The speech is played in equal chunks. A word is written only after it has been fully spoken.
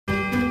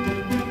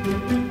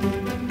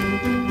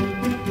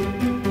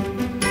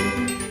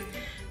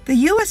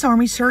U.S.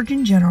 Army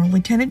Surgeon General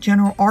Lieutenant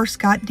General R.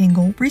 Scott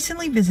Dingle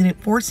recently visited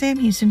Fort Sam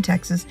Houston,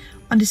 Texas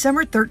on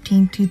December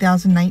 13,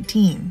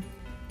 2019.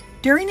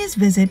 During his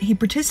visit, he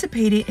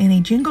participated in a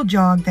Jingle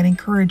Jog that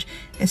encouraged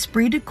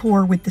esprit de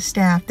corps with the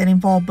staff that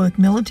involved both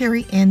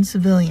military and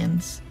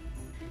civilians.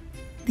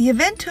 The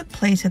event took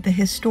place at the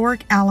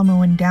historic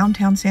Alamo in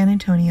downtown San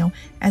Antonio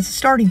as a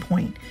starting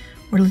point,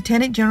 where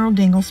Lieutenant General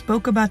Dingle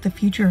spoke about the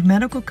future of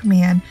medical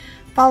command,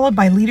 followed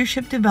by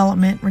leadership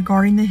development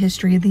regarding the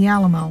history of the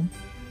Alamo.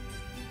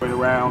 Went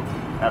around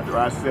after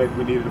I said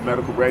we needed a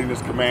medical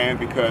readiness command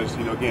because,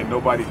 again,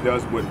 nobody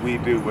does what we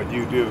do, what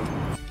you do.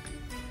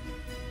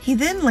 He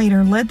then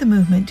later led the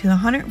movement to the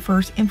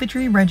 101st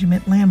Infantry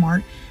Regiment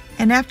landmark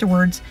and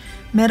afterwards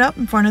met up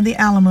in front of the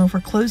Alamo for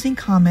closing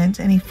comments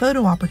and a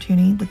photo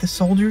opportunity with the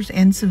soldiers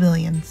and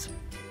civilians.